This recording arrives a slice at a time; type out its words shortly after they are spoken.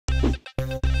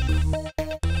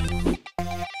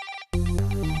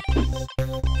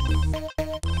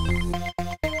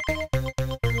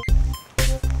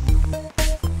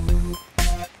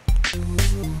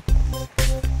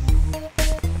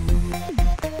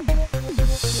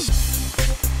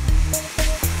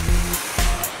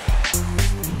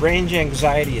range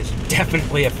anxiety is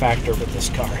definitely a factor with this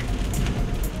car.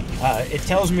 It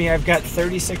tells me I've got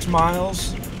 36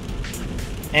 miles,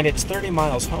 and it's 30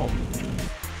 miles home.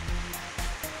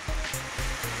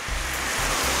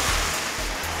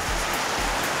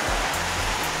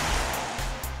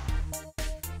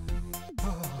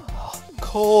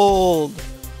 Cold.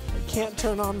 I can't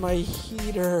turn on my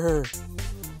heater.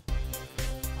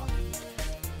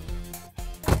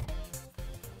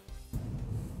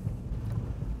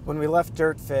 When we left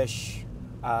Dirtfish,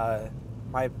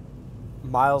 my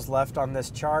miles left on this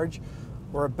charge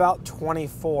were about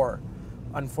 24.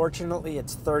 Unfortunately,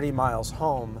 it's 30 miles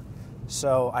home,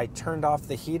 so I turned off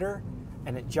the heater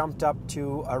and it jumped up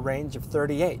to a range of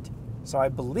 38. So I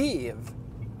believe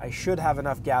I should have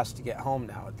enough gas to get home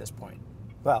now at this point.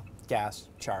 Well, gas,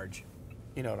 charge,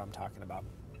 you know what I'm talking about.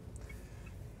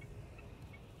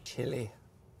 Chilly.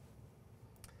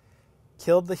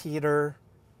 Killed the heater.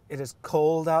 It is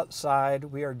cold outside.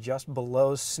 We are just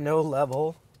below snow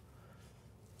level.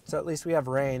 So at least we have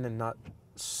rain and not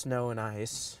snow and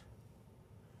ice.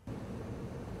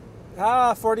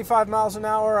 45 miles an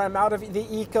hour. I'm out of the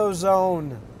eco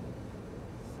zone.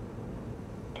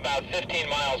 About 15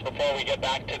 miles before we get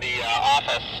back to the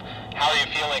office. How are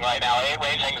you feeling right now?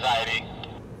 Range anxiety?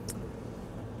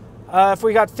 If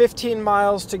we got 15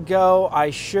 miles to go, I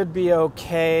should be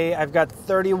okay. I've got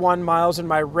 31 miles in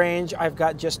my range. I've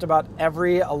got just about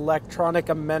every electronic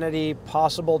amenity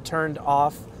possible turned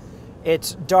off.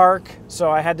 It's dark,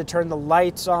 so I had to turn the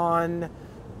lights on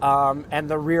and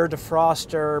the rear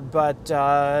defroster, but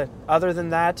other than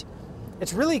that,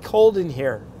 it's really cold in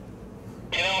here.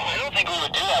 You know, I don't think we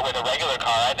would do that with a regular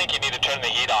car. I think you need to turn the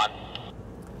heat on.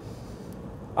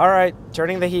 All right,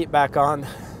 turning the heat back on.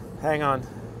 Hang on.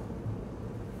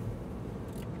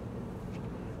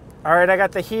 All right, I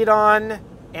got the heat on,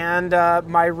 and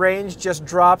my range just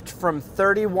dropped from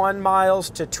 31 miles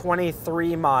to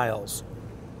 23 miles.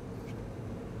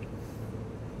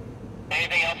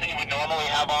 Anything else that you would normally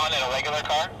have on in a regular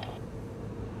car?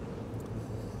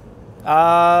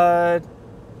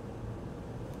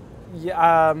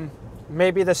 Yeah,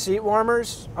 maybe the seat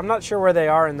warmers. I'm not sure where they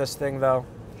are in this thing, though.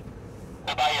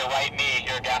 What about your right knee,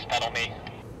 your gas pedal knee?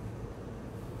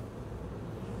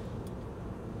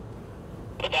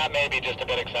 But that may be just a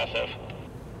bit excessive.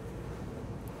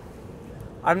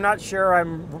 I'm not sure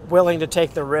I'm willing to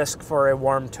take the risk for a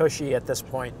warm tushy at this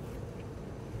point.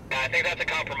 I think that's a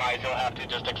compromise you'll have to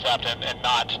just accept and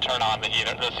not turn on the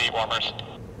heater, the seat warmers.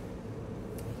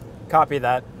 Copy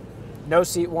that. No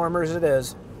seat warmers it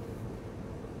is.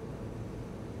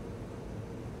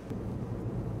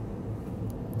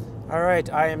 All right,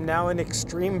 I am now in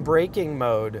extreme braking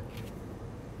mode.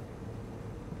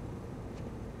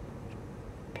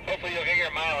 Hopefully you'll get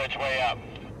your mileage way up.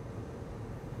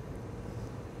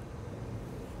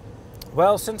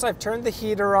 Well, since I've turned the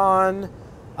heater on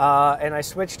and I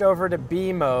switched over to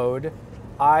B mode,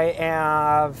 I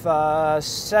have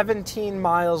 17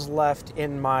 miles left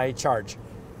in my charge.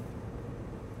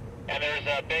 And there's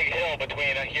a big hill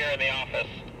between here and the office.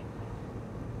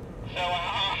 So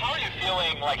how are you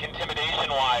feeling, like,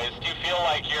 intimidation-wise? Do you feel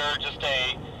like you're just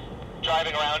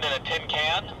driving around in a tin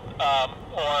can?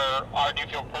 Or do you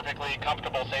feel perfectly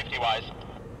comfortable safety-wise?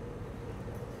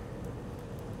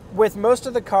 With most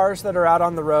of the cars that are out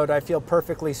on the road, I feel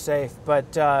perfectly safe,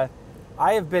 but I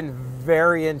have been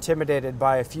very intimidated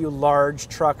by a few large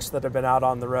trucks that have been out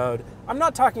on the road. I'm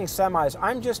not talking semis,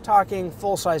 I'm just talking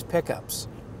full-size pickups.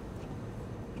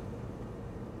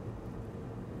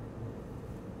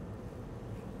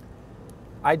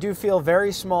 I do feel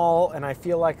very small, and I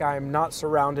feel like I'm not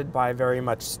surrounded by very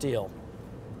much steel.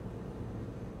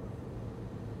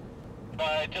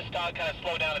 Just kind of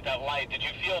slow down at that light. Did you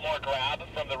feel more grab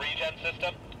from the regen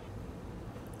system?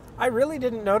 I really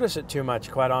didn't notice it too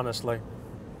much, quite honestly.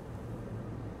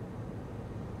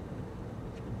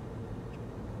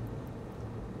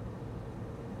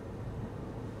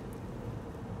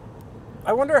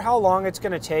 I wonder how long it's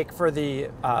going to take for the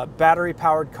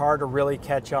battery-powered car to really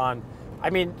catch on. I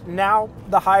mean, now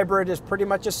the hybrid is pretty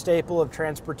much a staple of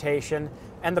transportation,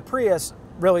 and the Prius,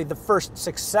 really the first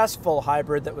successful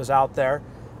hybrid that was out there,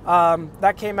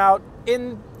 that came out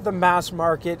in the mass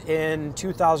market in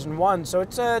 2001, so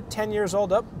it's 10 years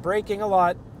old. Up, braking a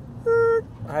lot.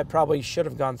 I probably should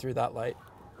have gone through that light.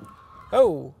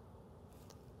 Oh,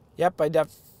 yep, I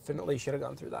definitely should have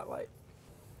gone through that light.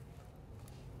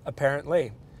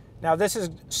 Apparently. Now this is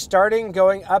starting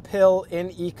going uphill in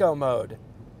eco mode.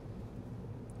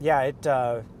 Yeah, it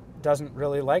doesn't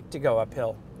really like to go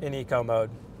uphill in eco mode.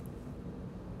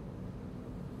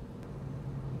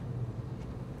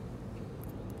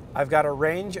 I've got a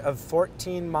range of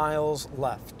 14 miles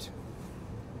left.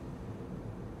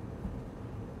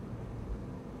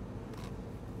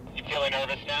 You feeling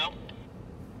nervous now?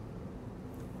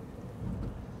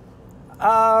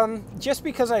 Just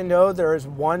because I know there is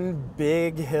one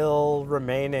big hill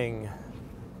remaining.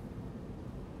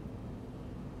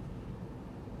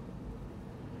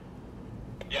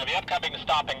 Yeah, the upcoming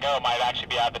stop and go might actually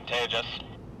be advantageous.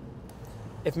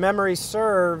 If memory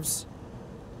serves,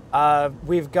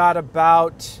 we've got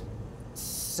about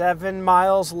 7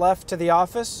 miles left to the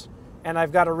office, and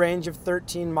I've got a range of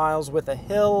 13 miles with a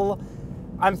hill.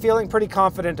 I'm feeling pretty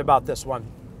confident about this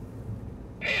one.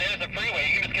 Hey, there's a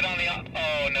freeway. You can just get on the...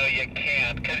 Oh, no, you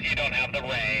can't, because you don't have the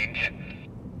range.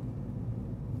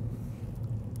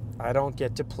 I don't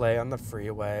get to play on the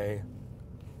freeway.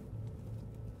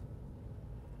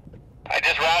 I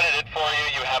just routed it for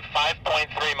you. You have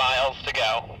 5.3 miles to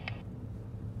go.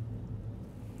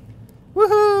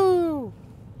 Woohoo!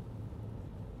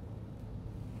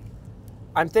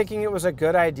 I'm thinking it was a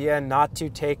good idea not to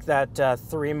take that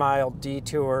 3-mile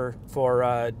detour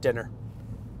for dinner.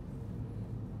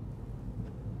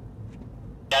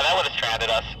 Yeah, that would have stranded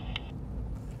us.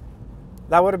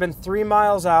 That would have been 3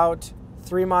 miles out,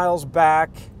 3 miles back.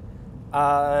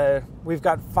 We've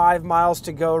got 5 miles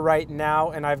to go right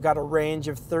now, and I've got a range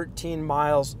of 13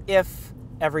 miles if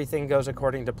everything goes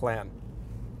according to plan.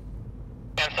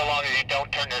 And so long as you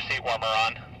don't turn your seat warmer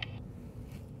on.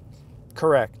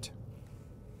 Correct.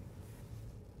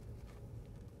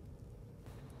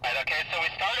 Right, okay, so we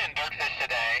started in Dirkfish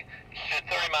today,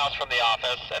 30 miles from the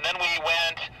office, and then we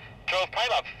drove probably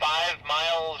about 5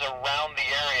 miles around the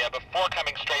area before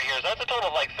coming straight here. So that's a total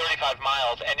of like 35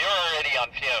 miles, and you're already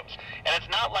on fumes. And it's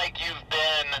not like you've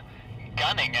been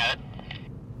gunning it.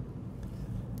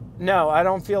 No, I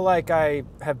don't feel like I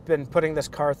have been putting this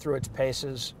car through its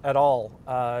paces at all.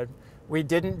 We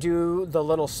didn't do the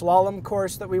little slalom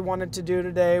course that we wanted to do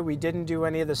today. We didn't do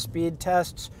any of the speed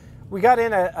tests. We got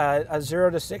in a 0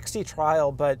 to 60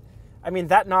 trial, but I mean,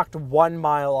 that knocked 1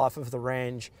 mile off of the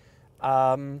range.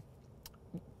 All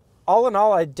in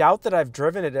all, I doubt that I've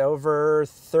driven it over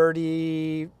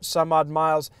 30 some odd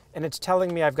miles, and it's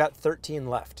telling me I've got 13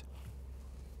 left.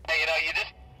 Hey, you know,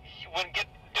 when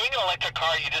doing an electric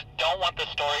car, you just don't want the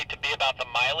story to be about the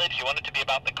mileage. You want it to be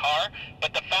about the car.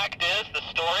 But the fact is, the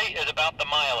story is about the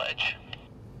mileage.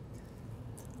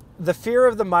 The fear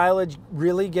of the mileage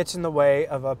really gets in the way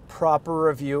of a proper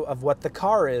review of what the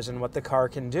car is and what the car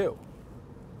can do.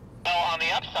 So on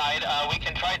the upside, we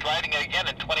can try driving it again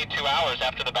in 22 hours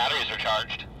after the batteries are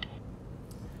charged.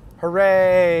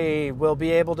 Hooray! We'll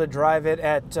be able to drive it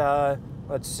at,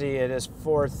 let's see, it is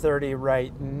 4:30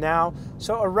 right now.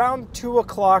 So around 2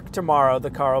 o'clock tomorrow, the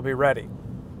car will be ready.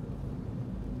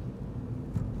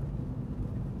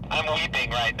 I'm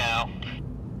weeping right now.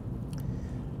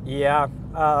 Yeah.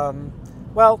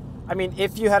 Well, I mean,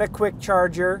 if you had a quick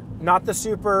charger, not the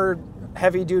super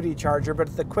heavy-duty charger,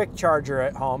 but the quick charger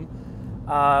at home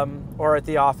or at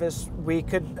the office, we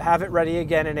could have it ready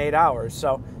again in 8 hours.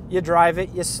 So you drive it,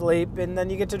 you sleep, and then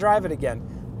you get to drive it again.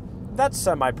 That's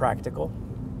semi-practical.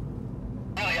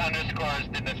 Really underscores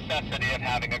the necessity of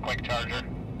having a quick charger.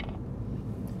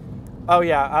 Oh,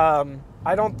 yeah.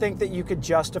 I don't think that you could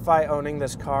justify owning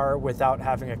this car without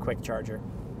having a quick charger.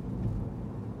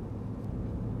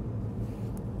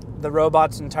 The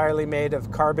robot's entirely made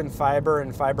of carbon fiber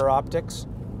and fiber optics.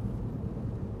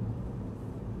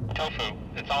 Tofu.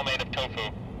 It's all made of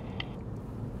tofu.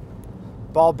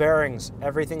 Ball bearings.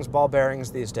 Everything's ball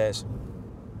bearings these days.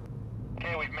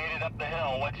 Okay, we've made it up the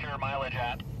hill. What's your mileage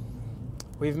at?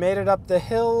 We've made it up the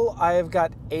hill. I have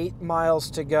got 8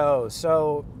 miles to go.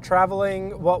 So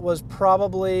traveling what was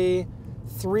probably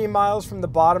 3 miles from the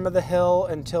bottom of the hill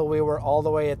until we were all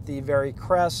the way at the very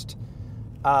crest.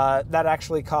 That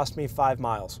actually cost me 5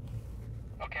 miles.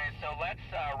 Okay, so let's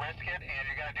risk it, and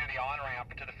you're going to do the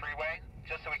on-ramp to the freeway,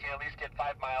 just so we can at least get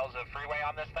 5 miles of freeway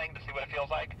on this thing to see what it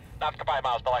feels like. Not 5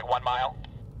 miles, but like 1 mile.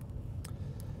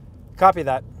 Copy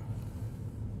that.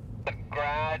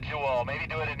 Gradual. Maybe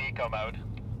do it in eco mode.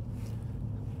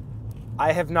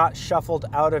 I have not shuffled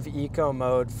out of eco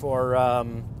mode for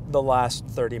the last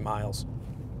 30 miles.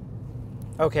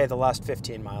 Okay, the last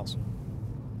 15 miles.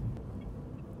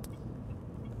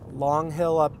 Long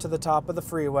hill up to the top of the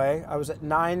freeway. I was at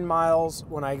 9 miles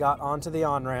when I got onto the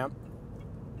on-ramp.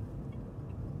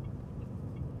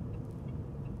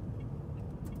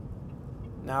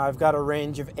 Now I've got a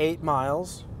range of 8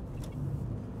 miles.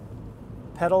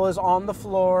 Pedal is on the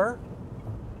floor.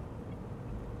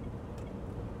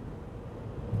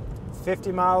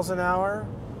 50 miles an hour.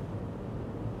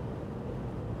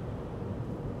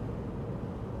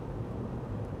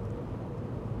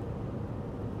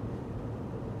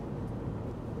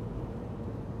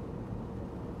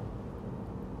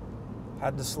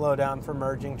 Had to slow down for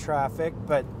merging traffic,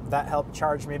 but that helped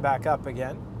charge me back up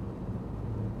again.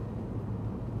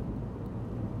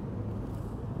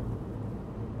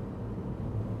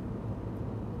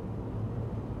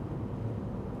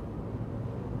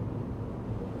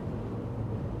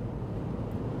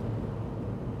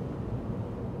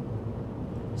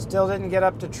 Still didn't get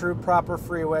up to true proper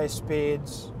freeway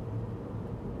speeds.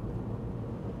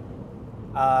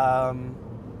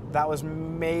 That was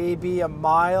maybe a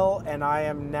mile, and I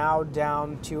am now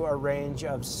down to a range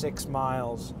of 6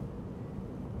 miles.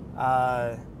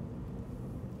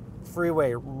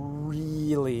 Freeway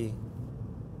really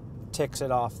ticks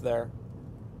it off there.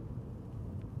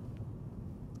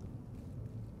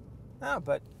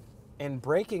 But in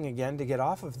braking again to get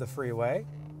off of the freeway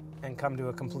and come to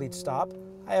a complete stop,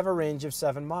 I have a range of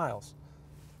 7 miles.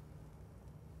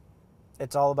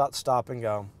 It's all about stop and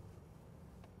go.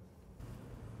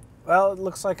 Well, it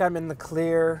looks like I'm in the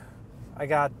clear. I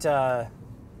got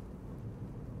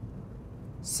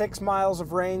 6 miles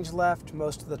of range left.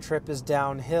 Most of the trip is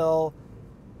downhill,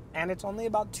 and it's only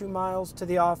about 2 miles to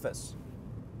the office,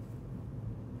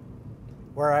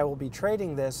 where I will be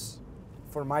trading this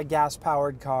for my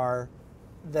gas-powered car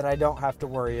that I don't have to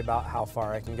worry about how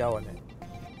far I can go in it.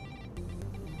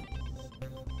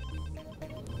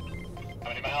 How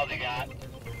many miles you got?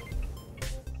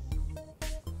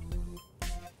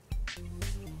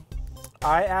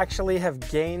 I actually have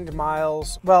gained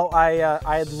miles. Well, I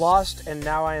had lost, and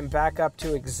now I am back up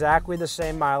to exactly the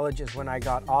same mileage as when I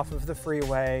got off of the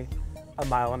freeway a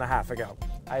mile and a half ago.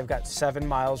 I've got 7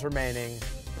 miles remaining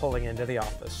pulling into the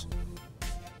office.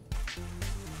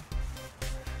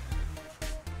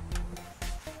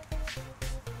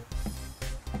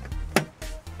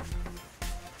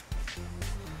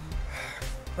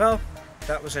 Well,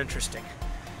 that was interesting.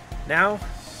 Now,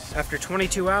 after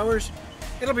 22 hours,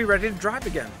 it'll be ready to drive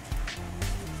again.